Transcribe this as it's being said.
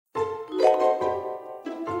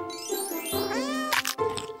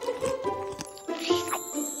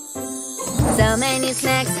So many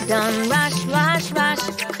snacks, don't rush, rush, rush.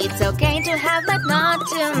 It's okay to have, but not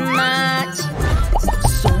too much.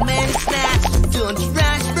 So many snacks, don't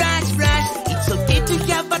rush, rush, rush. It's okay to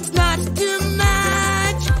have, but not too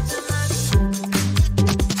much.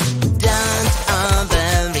 Don't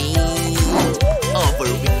overeat.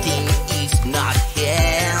 Overeating is not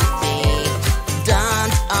healthy.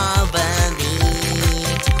 Don't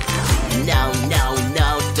overeat. No, no, no,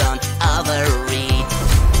 don't overeat.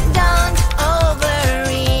 Don't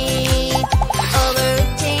overeat.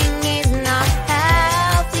 Overeating is not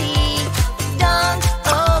healthy. Don't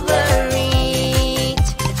overeat.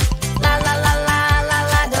 La la la la la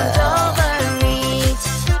la, don't overeat.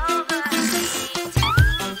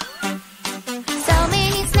 So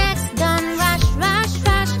many snacks, don't rush, rush,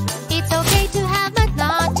 rush. It's okay to have, but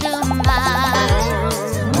not too much.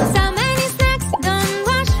 So many snacks, don't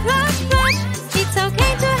rush, rush, rush. It's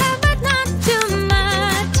okay to have, but not too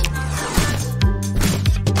much.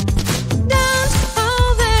 Don't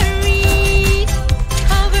overeat.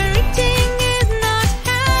 Overeating is not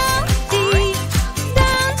healthy.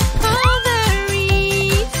 Don't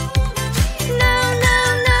overeat. No, no,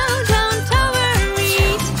 no, don't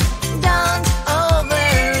overeat. Don't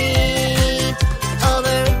overeat.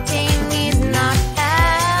 Overeating is not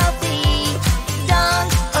healthy.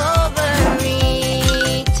 Don't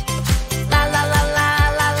overeat. La la la la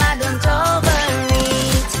la la, don't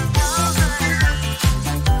overeat.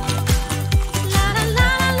 La la la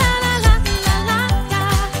la la la la la la.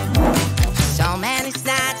 So many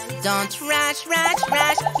snacks, don't rush, rush,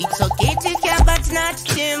 rush. It's okay to have, but not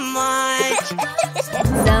too much.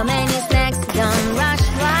 So many snacks, don't rush,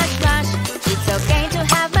 rush, rush. It's okay to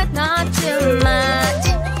have, but not too much.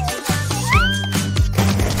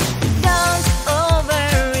 Don't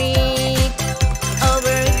overeat.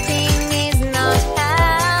 Overeating is not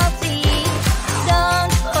healthy.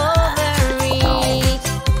 Don't overeat.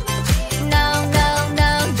 No, no,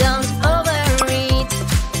 no, don't overeat.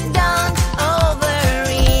 Don't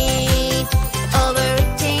overeat.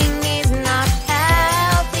 Overeating is not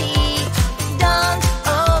healthy. Don't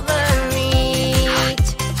overeat.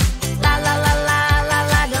 La la la la la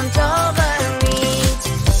la, don't overeat.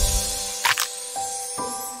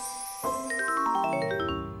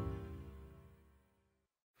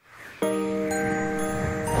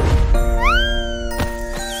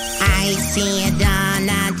 I see a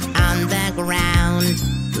donut on the ground.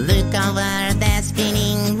 Look over, they're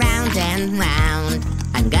spinning round and round.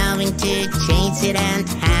 I'm going to chase it and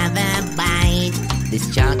have a bite. This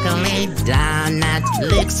chocolate donut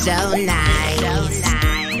looks so nice.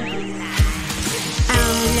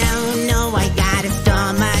 Oh no, no, I got a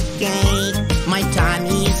stomach ache. My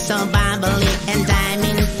tummy is so bubbly and I'm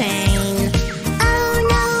in pain. Oh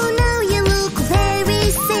no, no, you look very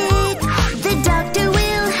sick. The doctor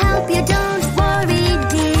will help you, don't worry,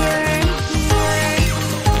 dear.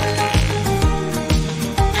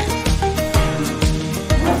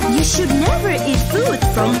 You should never eat food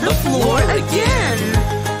from the floor again.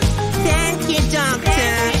 Thank you,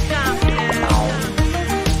 doctor.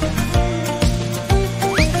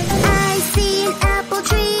 I see an apple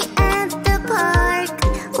tree at the park.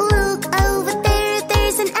 Look over there,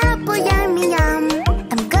 there's an apple, yummy yum.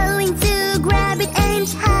 I'm going to grab it and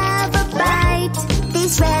have a bite.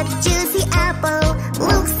 This red juicy apple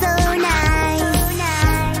looks so nice.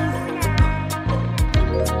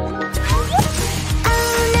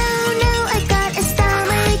 Oh no, no, I got a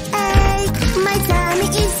stomach ache. My tummy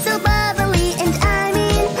is so bubbly and I'm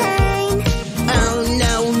in pain. Oh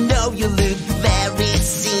no, no, you look very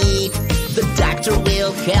sick. The doctor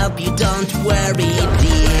will help you, don't worry,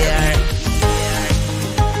 dear.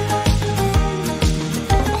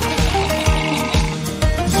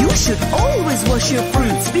 You should always wash your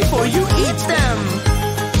fruits before you eat them.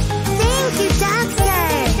 Thank you, doctor.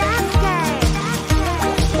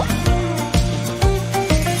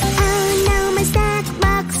 Oh no, my snack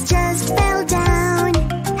box just fell down.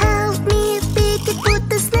 Help me pick it, put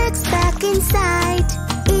the snacks back inside.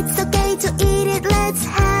 It's okay to eat it, let's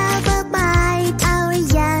have a bite. Our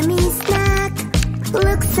yummy snack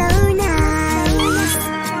looks so nice.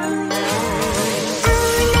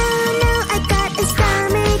 Oh no, no, I got a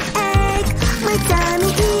stomach ache. My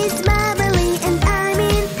tummy is bubbly and I'm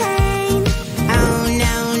in pain. Oh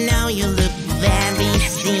no, no, you look very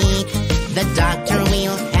sick. The doctor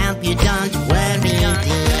will help you, don't worry,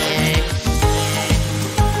 dear.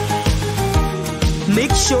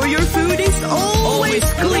 Make sure your food is always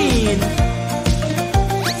clean.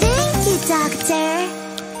 Thank you, doctor.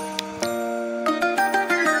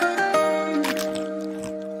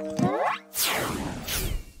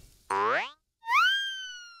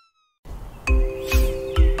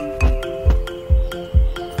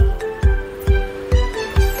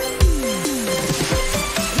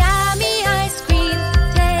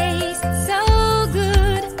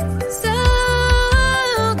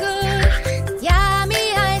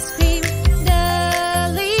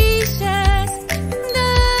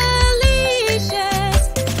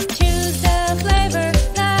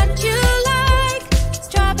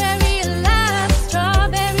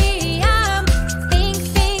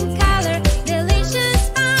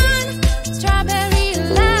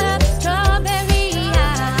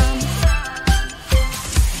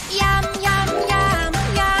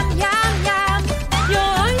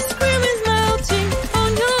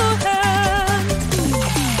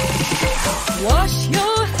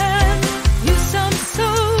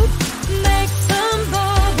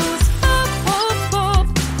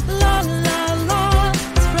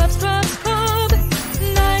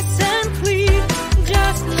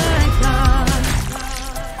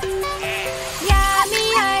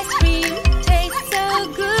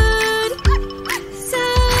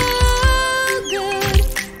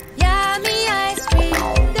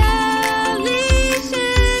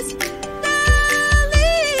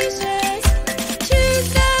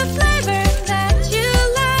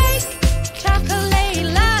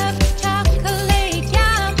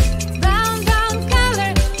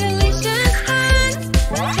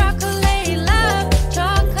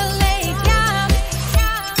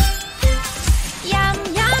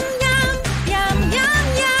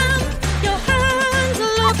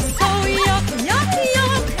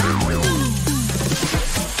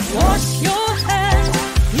 Wash your hands,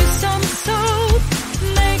 use some soap,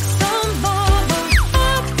 make some bubbles,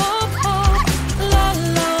 pop, pop, pop, la,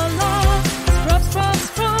 la, la. Scrub, scrub,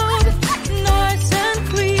 scrub, nice and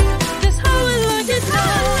clean, just how I like it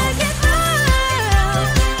now.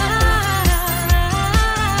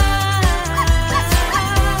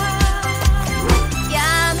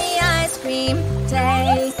 Yummy ice cream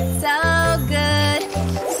tastes so good,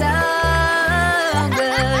 so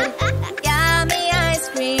good. Yummy ice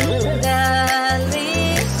cream, the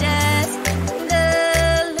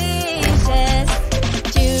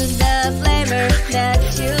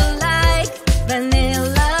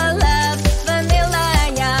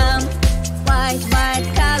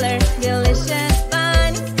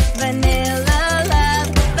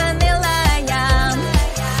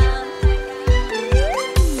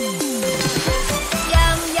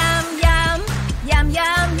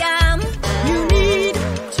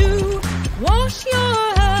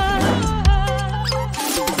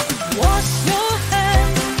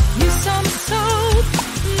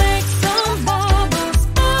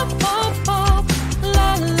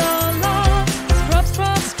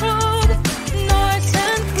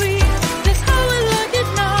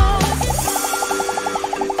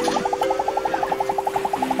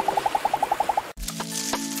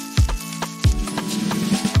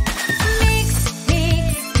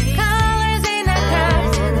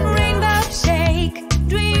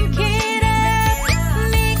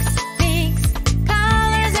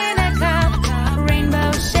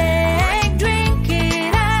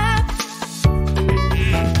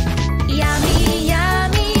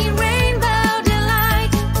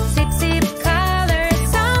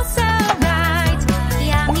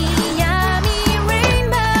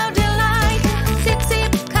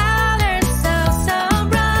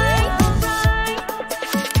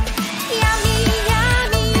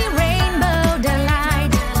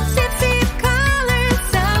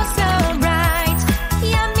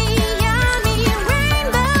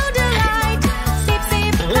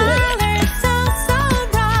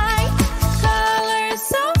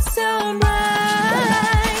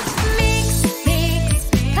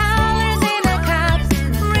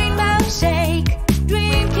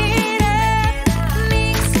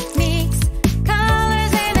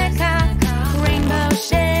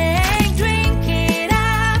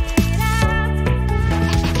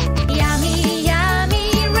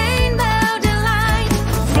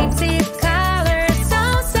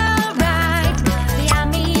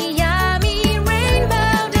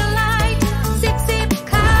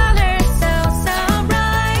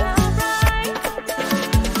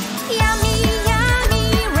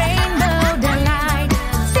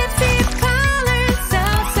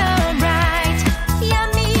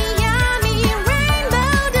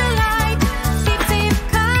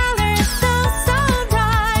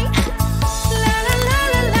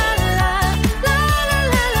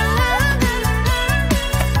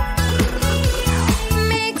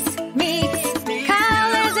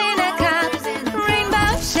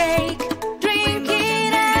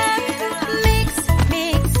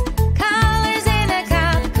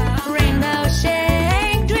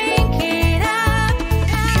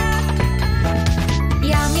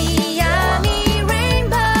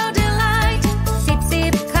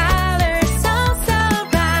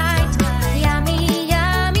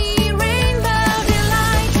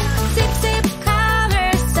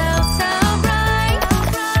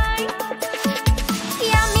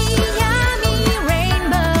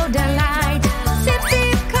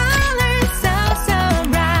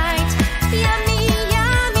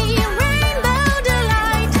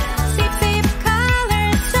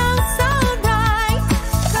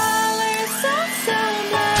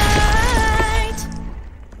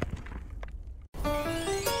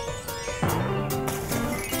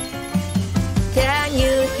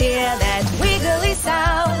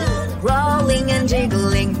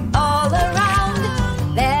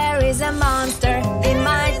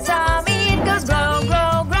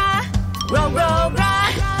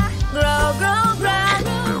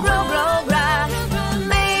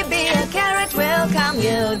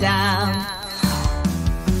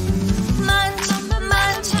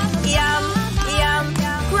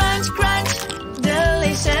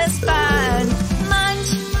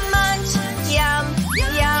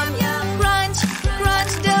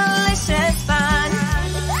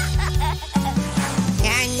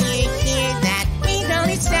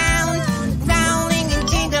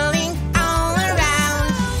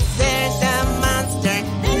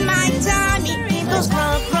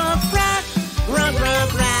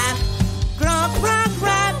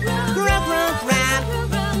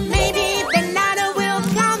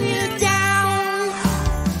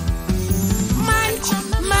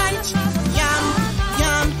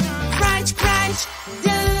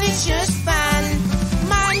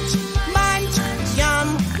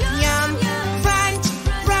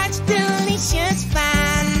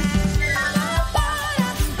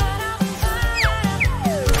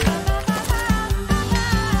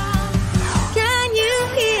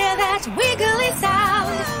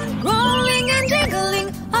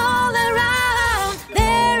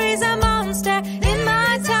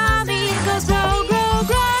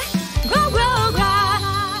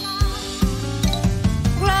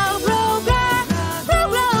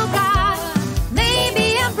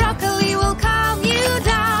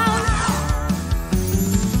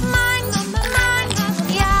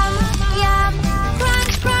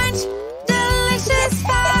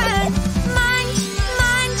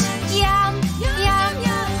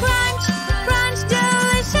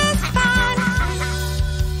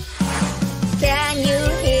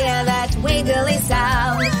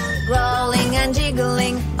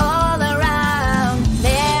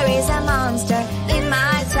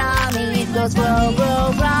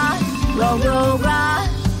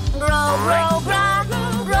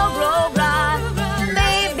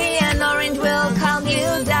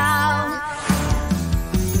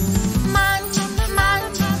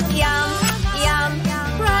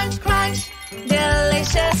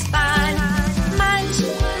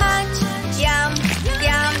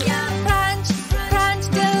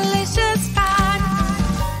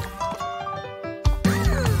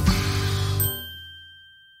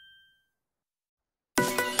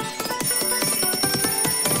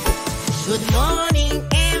morning,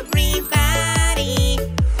 everybody.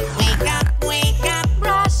 Wake up,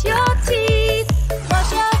 Brush your teeth,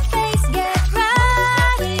 wash your face, get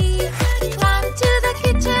ready. Run to the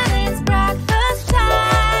kitchen, it's breakfast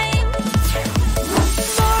time.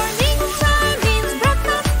 Morning time means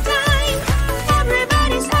breakfast time.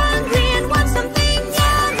 Everybody's hungry and wants something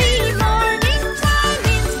yummy. Morning time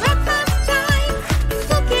means breakfast time.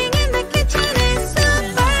 Cooking in the kitchen is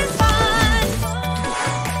super fun.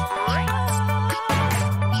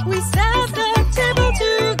 We set the table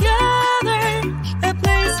together, a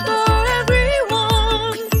place for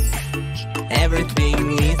everyone. Everything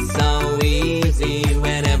is so easy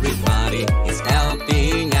when everybody is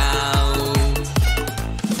helping out.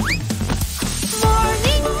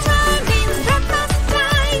 Morning time means breakfast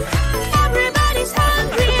time. Everybody's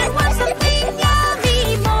hungry and wants something yummy.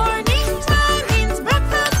 Morning time means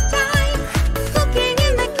breakfast time. Cooking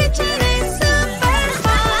in the kitchen is super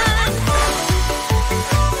fun.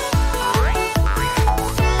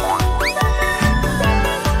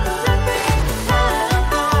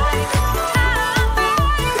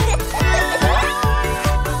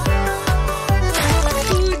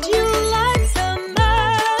 Would you like some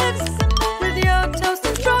eggs with your toast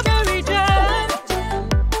and strawberry jam?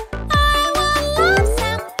 I would love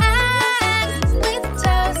some eggs with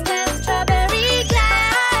toast and strawberry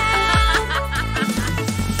jam.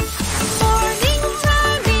 Morning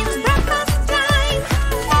time means breakfast time.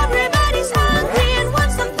 Everybody's hungry and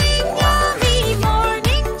wants something yummy.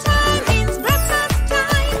 Morning time means breakfast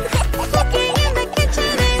time. Cooking in the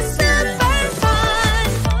kitchen is super fun.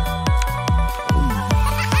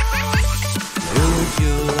 Would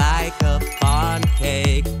you like a fun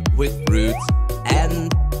cake with fruits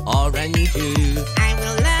and orange juice? I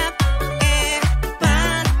will love a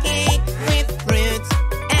pancake with fruits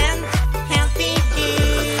and healthy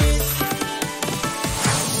juice.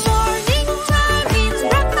 Morning time means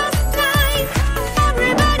breakfast time.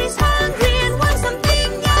 Everybody's hungry and wants something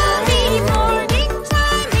yummy. Morning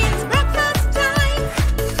time means breakfast time.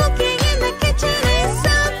 Cooking in the kitchen is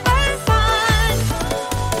super fun.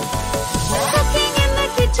 Cooking in the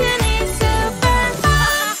kitchen is super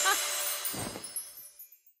fun.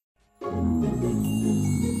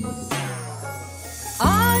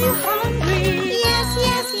 Are you hungry? Yes,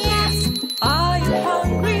 yes, yes. Are you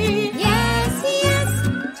hungry? Yes, yes.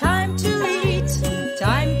 Time to eat,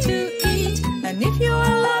 time to eat. And if you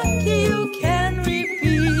are lucky, you can repeat.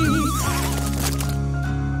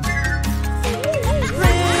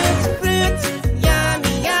 Fruits,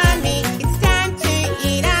 yummy, yummy. It's time to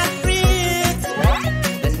eat our fruits.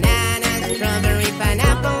 Banana, strawberry,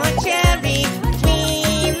 pineapple, or cherry. We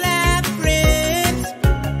love fruits.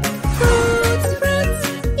 Fruits,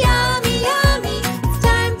 yummy, yummy. It's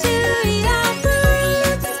time to eat our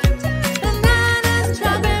fruits. Banana,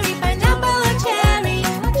 strawberry, pineapple, or cherry.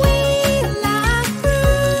 We love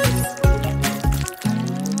fruits.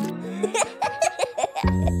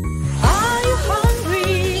 Are you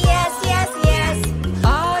hungry? Yes, yes, yes.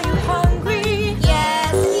 Are you hungry?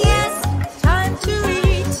 Yes, yes. Time to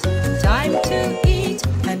eat, time to eat.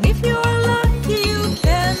 And if you are lucky, you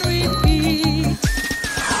can repeat.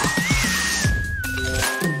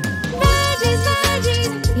 Veggies,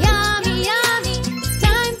 veggies, yummy, yummy. It's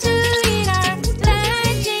time to eat our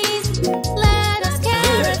veggies. Lettuce,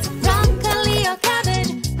 carrots, broccoli, or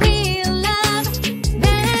cabbage. We love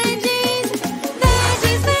veggies.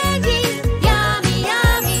 Veggies, veggies, yummy,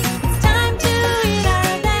 yummy. It's time to eat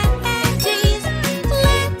our veggies.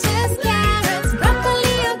 Lettuce, carrots,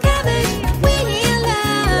 broccoli, or cabbage. We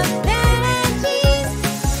love veggies.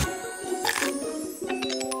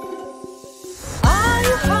 Are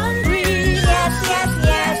you hungry? Yes, yes,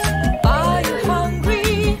 yes. Are you hungry?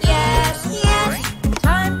 Yes, yes.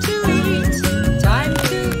 Time to eat, time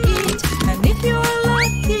to eat. And if you are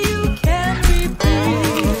lucky, you can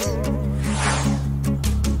repeat.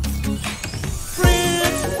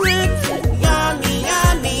 Fruits, yummy,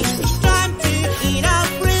 yummy. It's time to eat our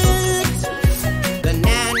fruits.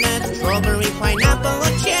 Banana, strawberry, pineapple,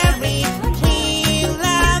 or cherry. We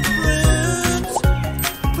love fruits.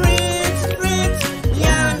 Fruits,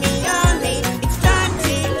 yummy, yummy. It's time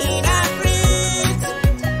to eat our fruits.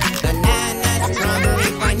 Banana, strawberry,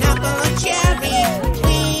 pineapple, or cherry.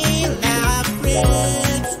 We love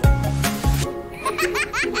fruits.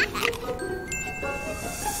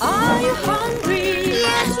 Are you hungry?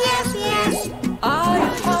 Yes, yes, yes. Are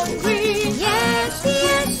you hungry? Yes,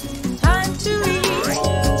 yes. Time to eat,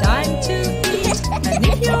 time to eat. And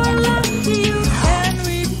if you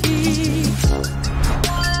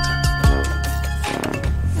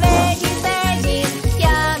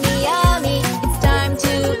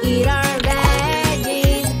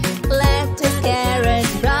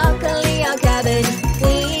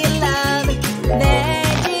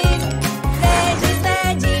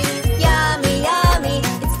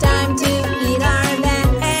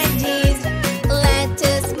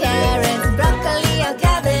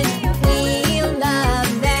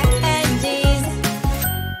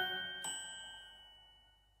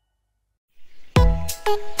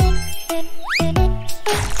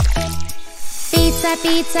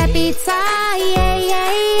pizza, pizza, yay,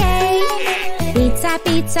 yay, yay. Pizza,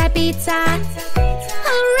 pizza, pizza.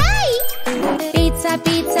 Alright! Pizza,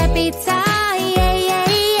 pizza, pizza, yay,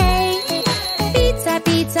 yay, yay. Pizza,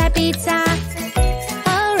 pizza, pizza.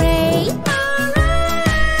 Alright!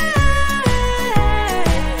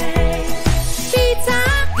 Pizza,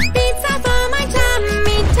 pizza for my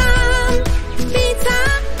tummy tum. Pizza,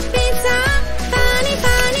 pizza, funny,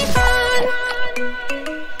 funny, fun.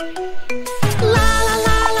 La la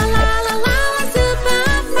la la la la la, super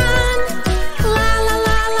fun. La la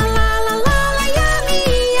la la la la la, yummy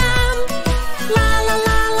yum. La la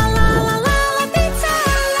la la la la la, pizza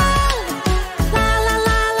love. La la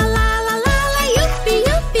la la la la la, yuppie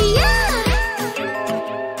yuppie yeah.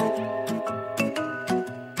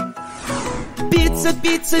 Pizza,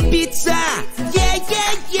 pizza, pizza. Yeah,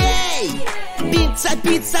 yeah, yeah. Pizza,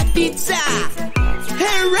 pizza, pizza.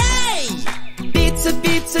 Hooray! Pizza,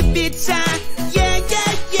 pizza, pizza. Yeah,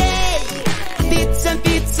 yeah, yeah. Pizza,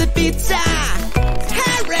 pizza, pizza.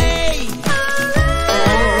 Hooray!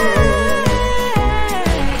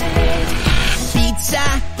 Pizza,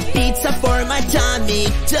 pizza for my tummy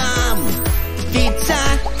tum. Pizza,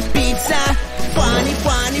 pizza, funny,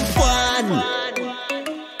 funny, fun.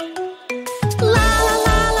 La la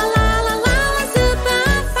la la la la la, super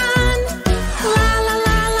fun. La la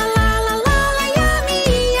la la la la la, yummy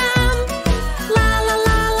yum. La la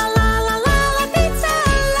la la la la la, pizza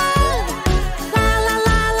love. La la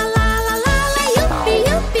la la la la la, yuppie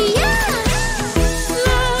yuppie yeah.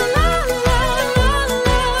 La la la la la la la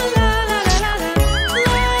la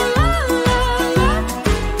la,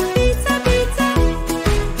 pizza pizza.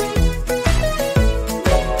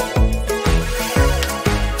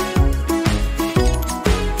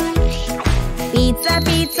 Pizza,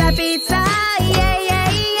 pizza, pizza, yay,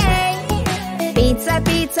 yay, yay. Pizza,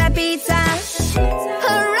 pizza, pizza.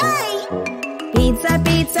 Hooray! Pizza,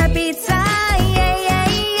 pizza, pizza, yay,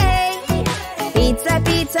 yay, yay. Pizza,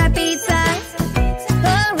 pizza, pizza.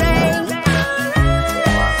 Hooray!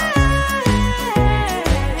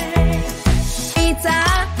 Pizza,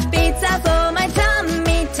 pizza for my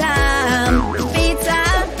tummy tum. Pizza,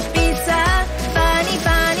 pizza, funny,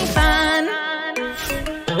 funny, fun.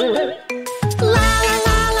 La la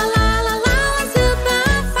la la la la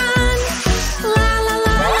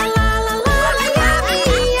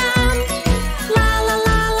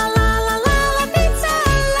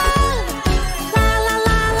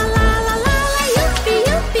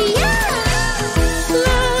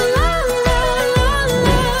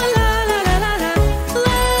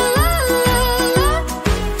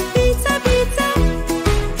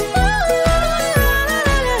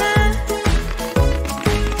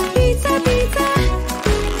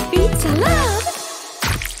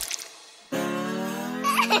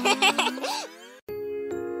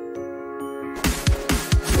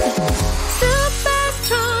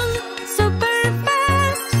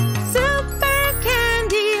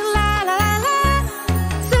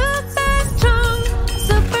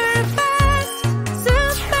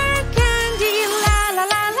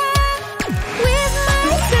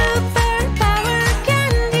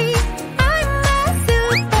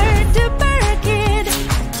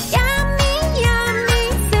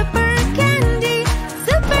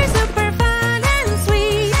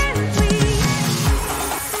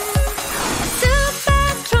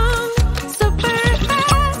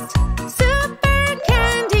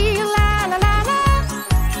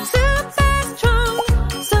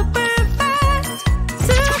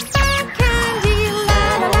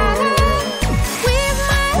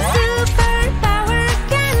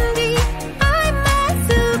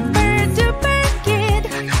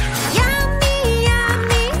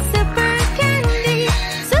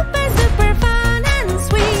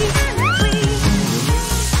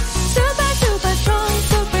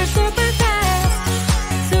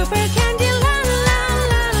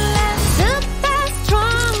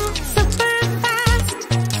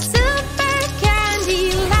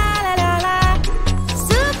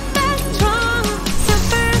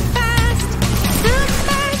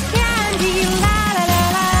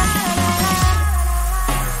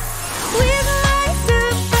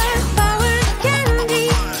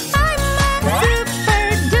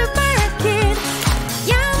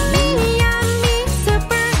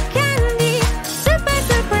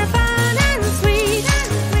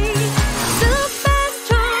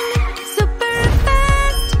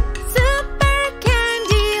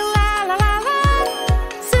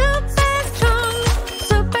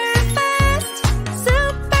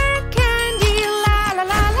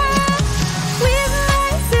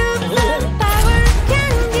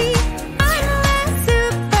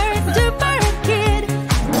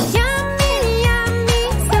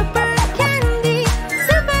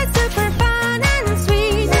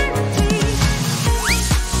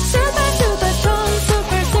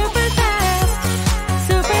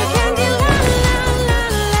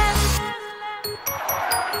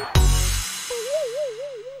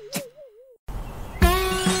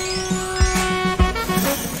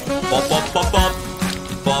Pop, pop, pop, pop.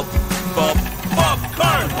 Pop, pop,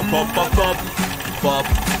 popcorn. Pop, pop, pop, pop. Pop,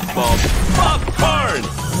 pop, popcorn.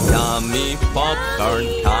 Yummy popcorn,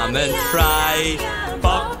 come and try.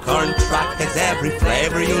 Popcorn truck has every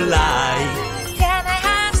flavor you like. Can I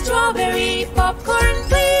have strawberry popcorn,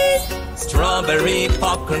 please? Strawberry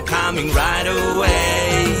popcorn coming right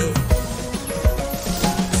away.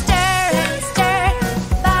 Stir and stir,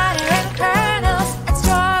 butter and kernels and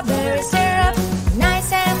strawberry syrup,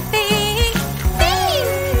 nice and thick.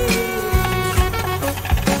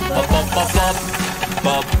 Pop, pop, pop, pop.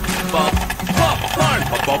 Pop, pop, popcorn.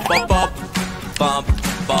 Pop, pop, pop, pop. Pop,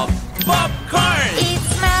 pop, popcorn. It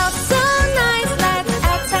smells so nice, let's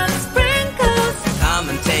add some sprinkles. Come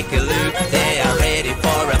and take a look, they are ready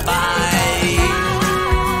for a bite.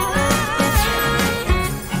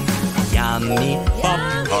 Yummy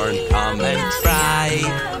popcorn, come and try.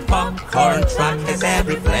 Popcorn truck has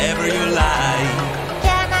every flavor you like.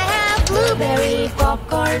 Can I have blueberry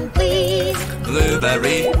popcorn, please?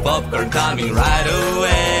 Blueberry popcorn coming right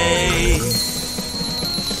away.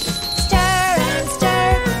 Stir and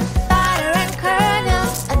stir, butter and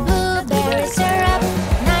kernels and blueberry syrup,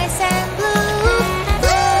 nice and blue.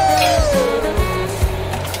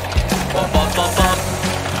 Pop, pop, pop, pop.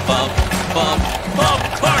 Pop, pop,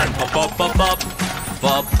 popcorn. Pop, pop, pop, pop.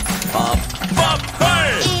 Pop, pop,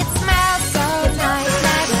 popcorn. It smells so nice,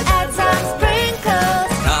 let's add some sprinkles.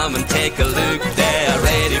 Come and take a look, they are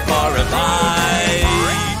ready for a bite.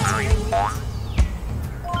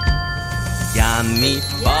 Yummy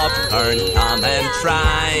popcorn, come and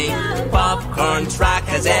try. Popcorn truck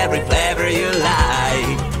has every flavor you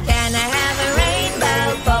like. Can I have a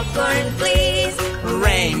rainbow popcorn, please?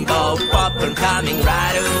 Rainbow popcorn coming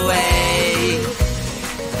right away.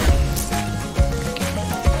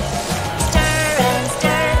 Stir and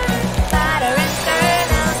stir, butter and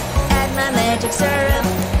kernels, add my magic syrup,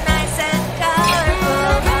 nice and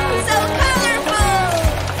colorful, so colorful.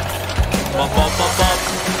 Pop, pop, pop,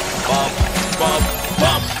 pop. Pop,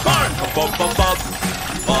 pop, popcorn. Pop, pop, pop, pop.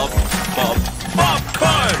 Pop, pop,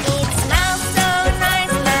 popcorn. It smells so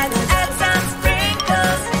nice, let's add some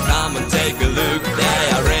sprinkles. Come and take a look, they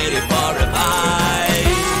are ready for a bite.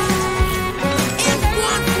 And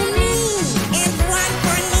one for me, and one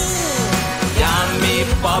for me. Yummy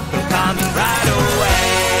popcorn coming right away.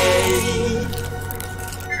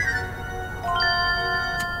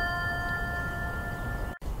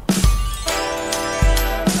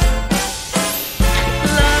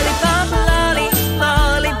 Lollipop, lolly,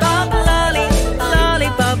 lollipop, lolly,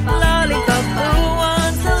 lollipop, lollipop. Who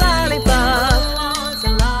wants a lollipop?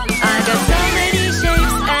 I got so many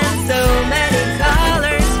shapes and so many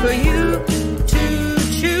colors for you to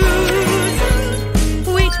choose.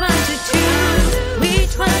 Which one to choose?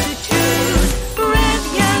 Which one to choose? Red,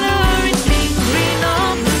 yellow, orange, pink, green,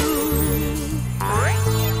 or blue?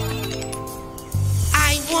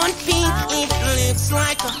 I want pink, it looks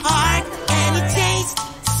like a heart, and it tastes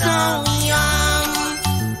so yum.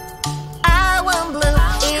 I want blue,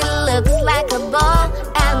 it looks like a ball,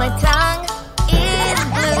 and my tongue is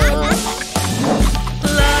blue.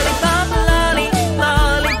 Lollipop, lolly,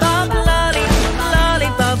 lollipop, lolly,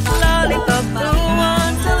 lollipop, lollipop. Who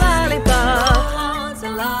wants a lollipop?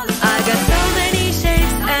 I got so many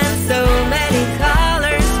shapes and so many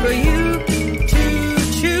colors for you to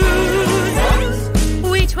choose.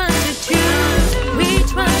 Which one to choose?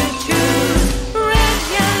 Which one to choose? Red,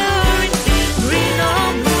 yellow, orange, pink, green, or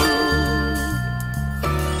blue?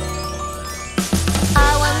 I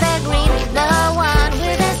want the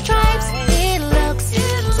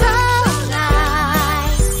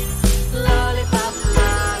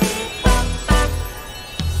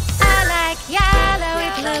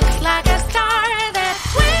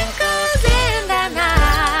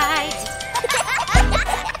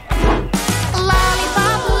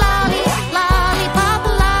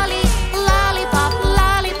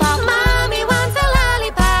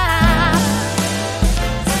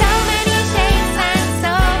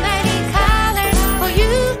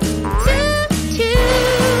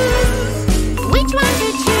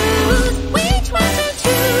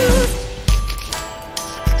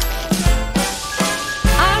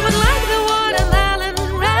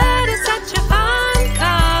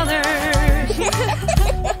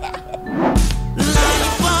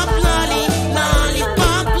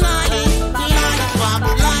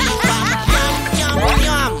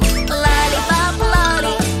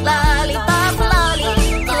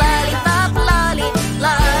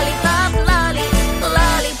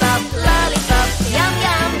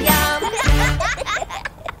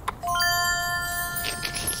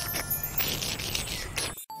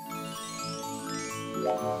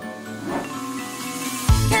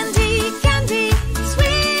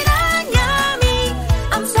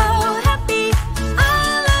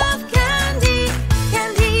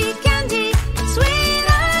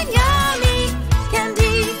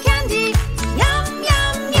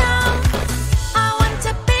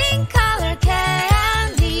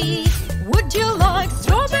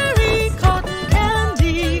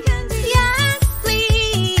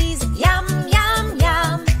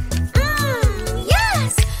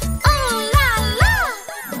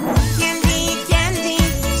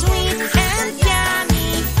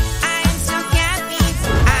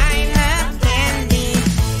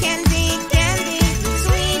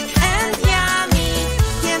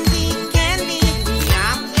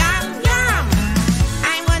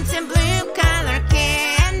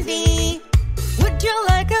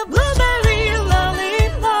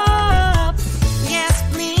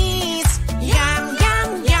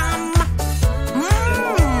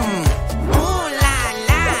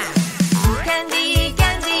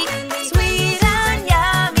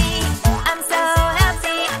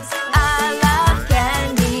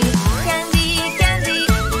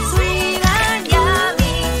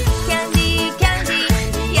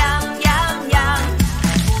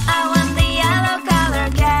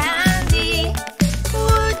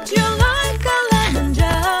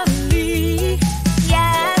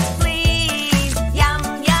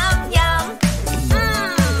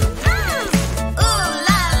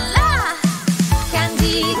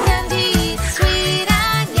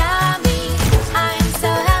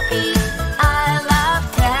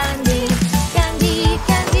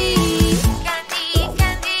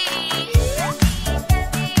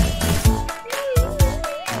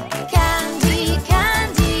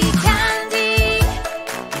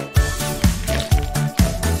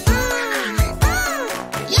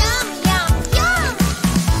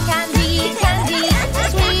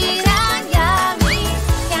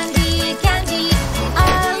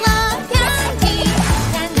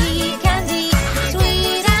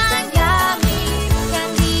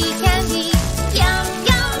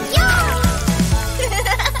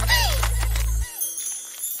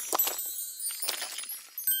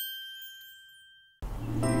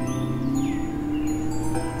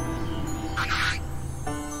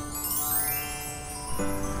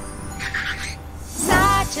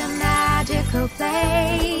magical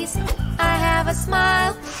place. I have a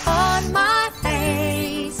smile on my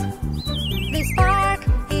face. This park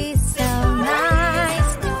is so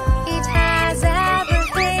nice. It has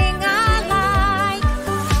everything I like.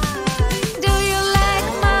 Do you like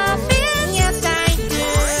muffins? Yes, I do.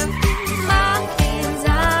 Muffins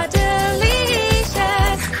are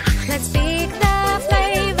delicious. Let's pick the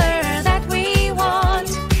flavor that we want.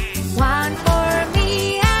 One for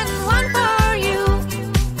me and one for you.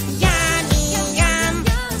 Yummy, yum,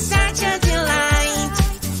 such a delight.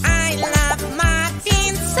 I love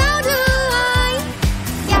muffins. So do I.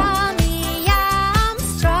 Yummy, yum,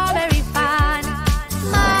 strawberry fun.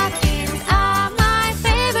 Muffins are my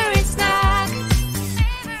favorite snack.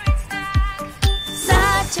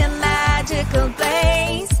 Such a magical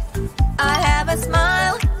place. I have a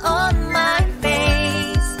smile on my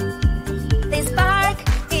face. This park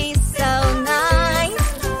is so nice.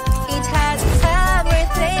 It has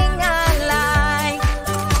everything I like.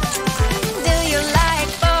 Do you like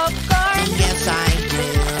popcorn? Yes, I do.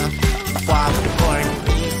 Popcorn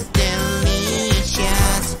is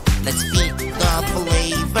delicious. Let's pick the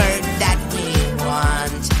flavor that we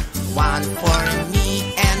want. One for me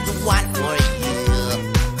and one for you.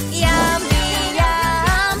 Yummy,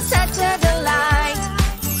 yum, such a delight.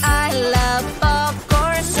 I love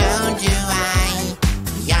popcorn. So do I.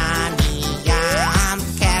 Yummy, yum,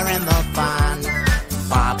 caramel fun.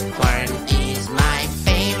 Popcorn is my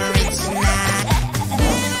favorite snack.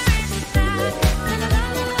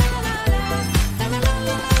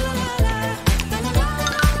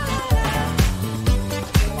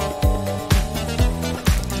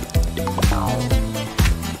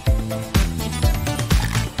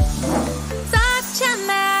 Such a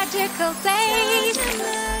magical place.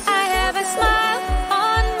 I have a smile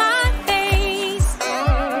on my face.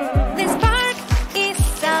 This park is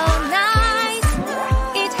so nice.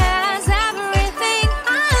 It has everything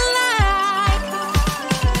I like.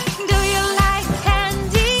 Do you like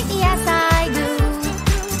candy? Yes, I do.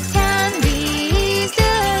 Candy is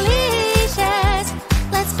delicious.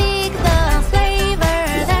 Let's pick the flavor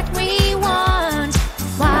that we want.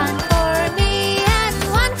 One for me and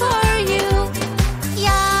one for you.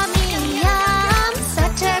 Yummy, yum,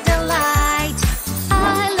 such a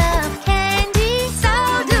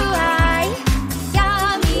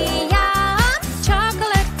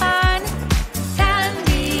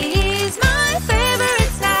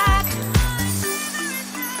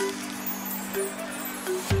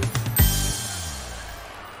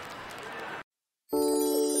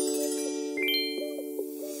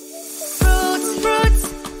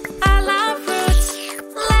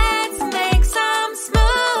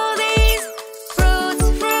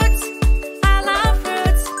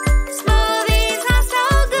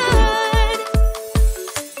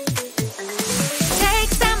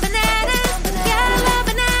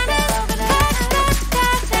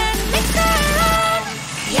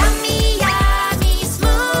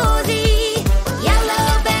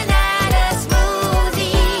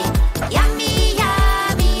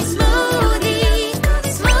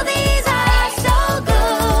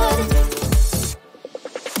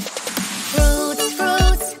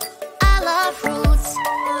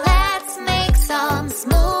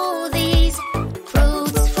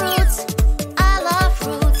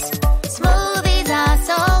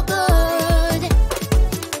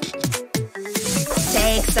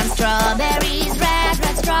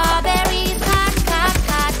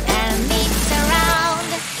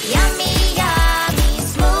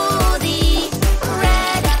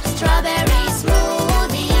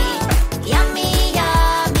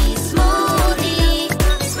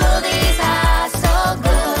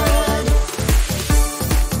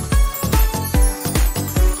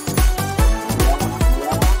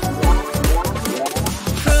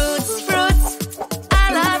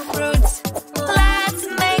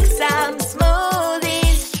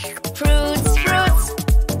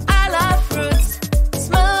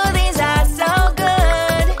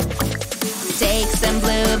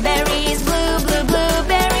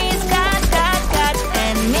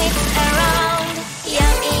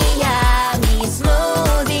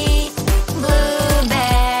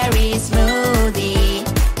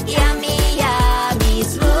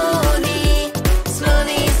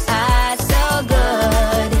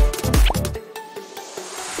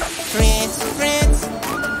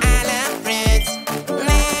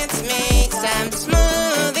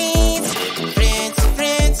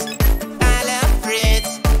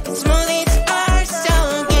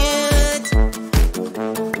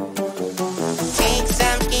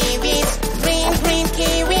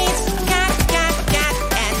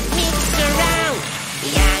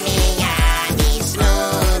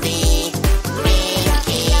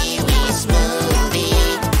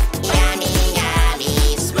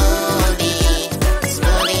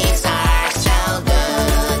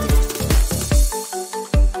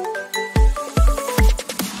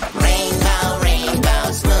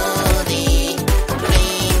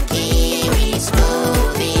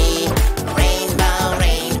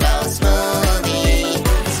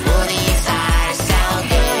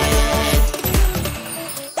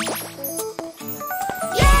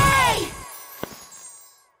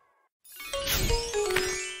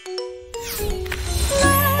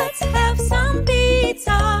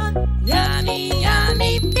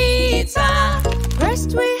pizza.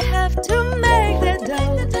 First we have to make the dough.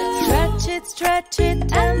 Stretch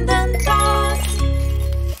it, and then toss.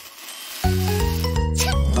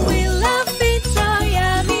 We love pizza,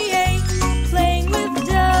 yummy, yay. Playing with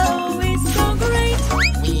dough is so great.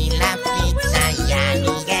 We love pizza,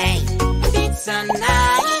 yummy, yay. Pizza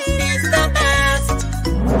night is the best.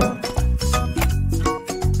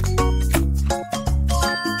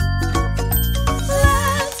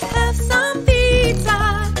 Let's have some pizza,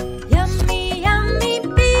 yummy, yummy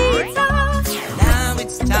pizza. Now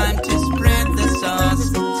it's time to spread the sauce.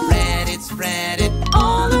 Spread it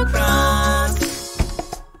all across.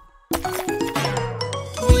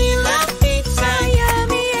 We love pizza,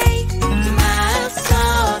 yummy, yay. Tomato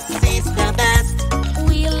sauce is the best.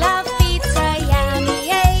 We love pizza, yummy,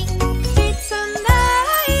 yay. Pizza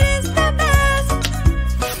night is the best.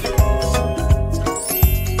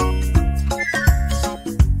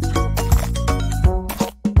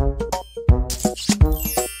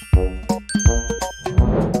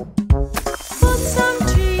 Put some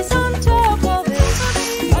cheese on top of it.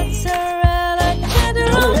 Mozzarella, cheddar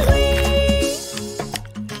on cream.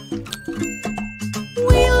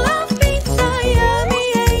 We love pizza, yummy,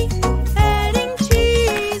 yay. Adding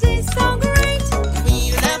cheese is so great. We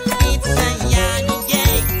love pizza, yummy,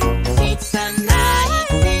 yay. Pizza night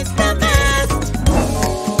is the best.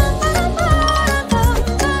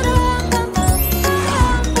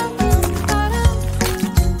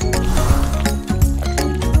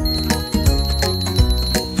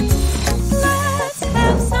 Let's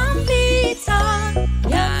have some pizza,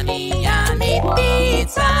 yummy, yummy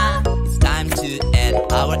pizza. It's time to add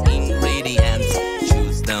our ingredients.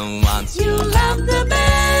 Choose the ones you love the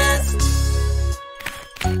best.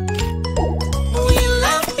 We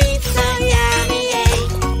love pizza, yummy, yay.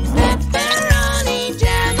 Pepperoni,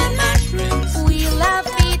 jam, and mushrooms. We love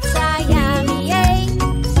pizza, yummy, yay.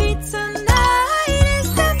 Pizza night is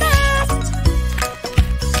the best.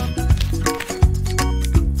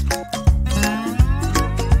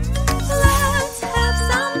 Let's have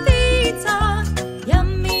some pizza,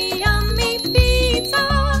 yummy, yummy pizza.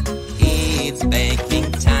 It's baking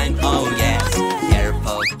time, oh yes.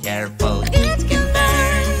 Careful, it can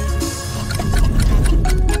burn.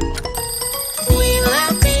 We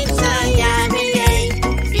love pizza, yummy, yay.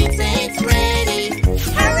 Pizza is ready.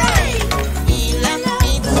 Hooray! We love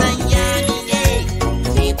pizza, yummy, yay.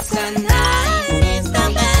 Pizza night is the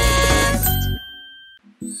best.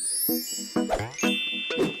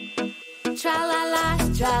 Tra-la-la,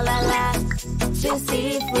 tra-la-la. Juicy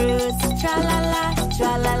fruits, tra-la-la,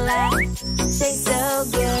 tra-la-la. Taste so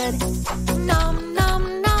good. Nom, nom,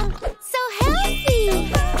 nom. So healthy.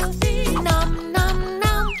 Nom, nom,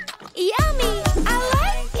 nom. Yummy, I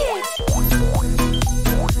like it.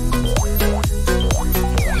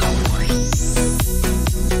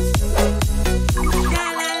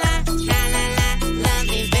 Tra-la-la, tra-la-la,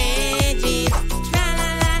 lovely veggies.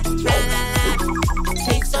 Tra-la-la, tra-la-la,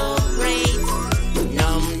 tastes so great.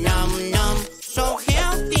 Nom, nom, nom, so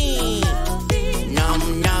healthy. Nom,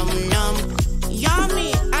 nom, nom, yummy,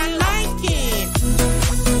 I like it.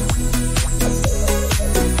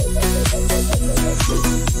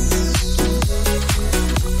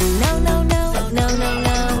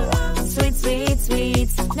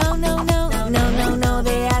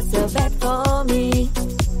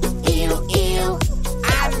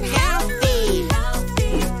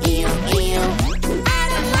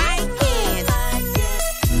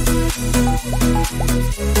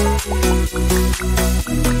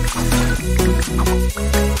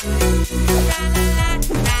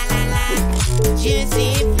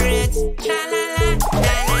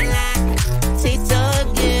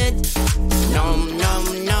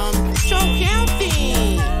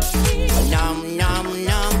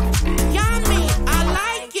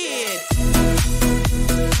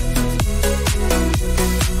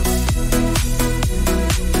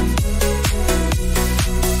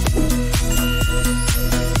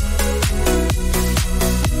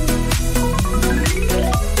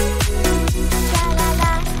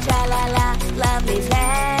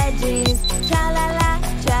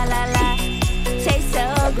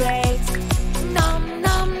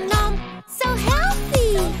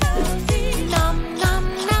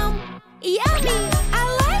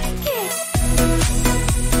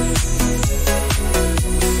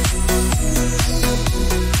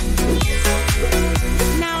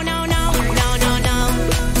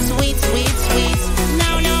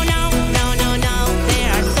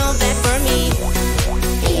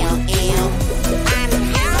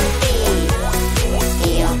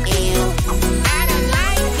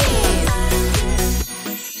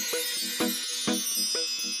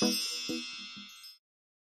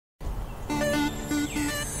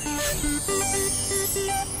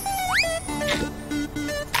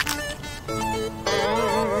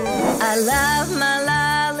 I love my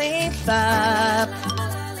lollipop,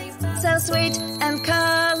 so sweet and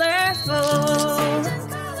colorful.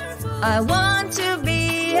 I want to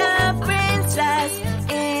be a princess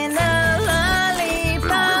in a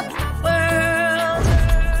lollipop world.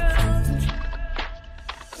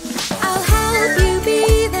 I'll help you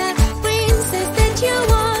be the princess that you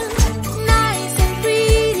want, nice and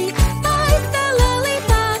pretty like the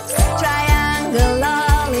lollipops. Triangle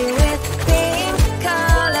lolly with pink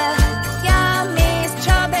color, yummy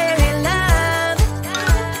strawberry love.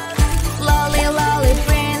 Lolly, lolly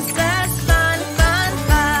princess, fun, fun,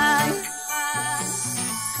 fun.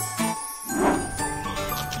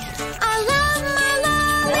 I love my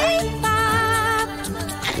lollipop,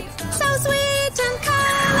 so sweet and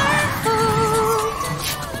colorful.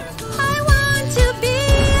 I want to be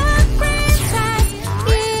a princess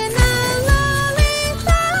in a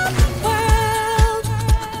lollipop world.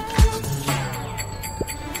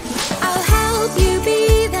 I'll help you be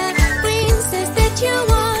the princess that you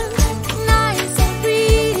want, nice and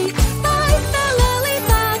pretty like the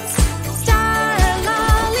lollipops. Star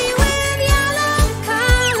lolly with yellow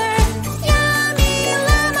color, yummy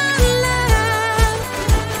lemon love.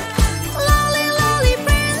 Lolly, lolly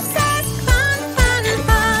princess, fun, fun,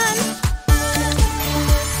 fun.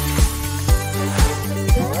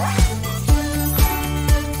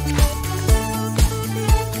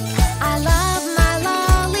 I love my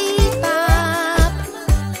lollipop,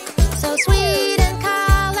 so sweet and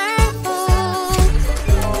colorful.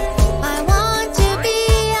 I want to be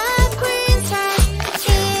a princess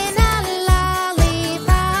in a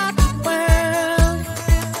lollipop world.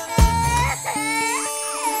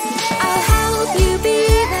 I'll help you be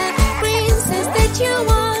the princess that you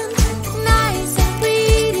want, nice and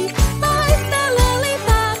pretty like the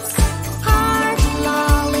lollipops. Heart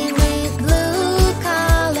lolly with blue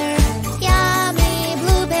color, yummy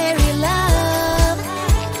blueberry love.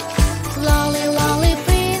 Lolly, lolly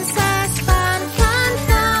princess, fun, fun,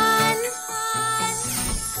 fun.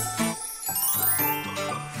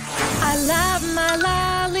 I love my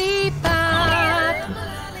lollipop,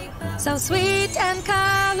 so sweet and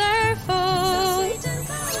colorful.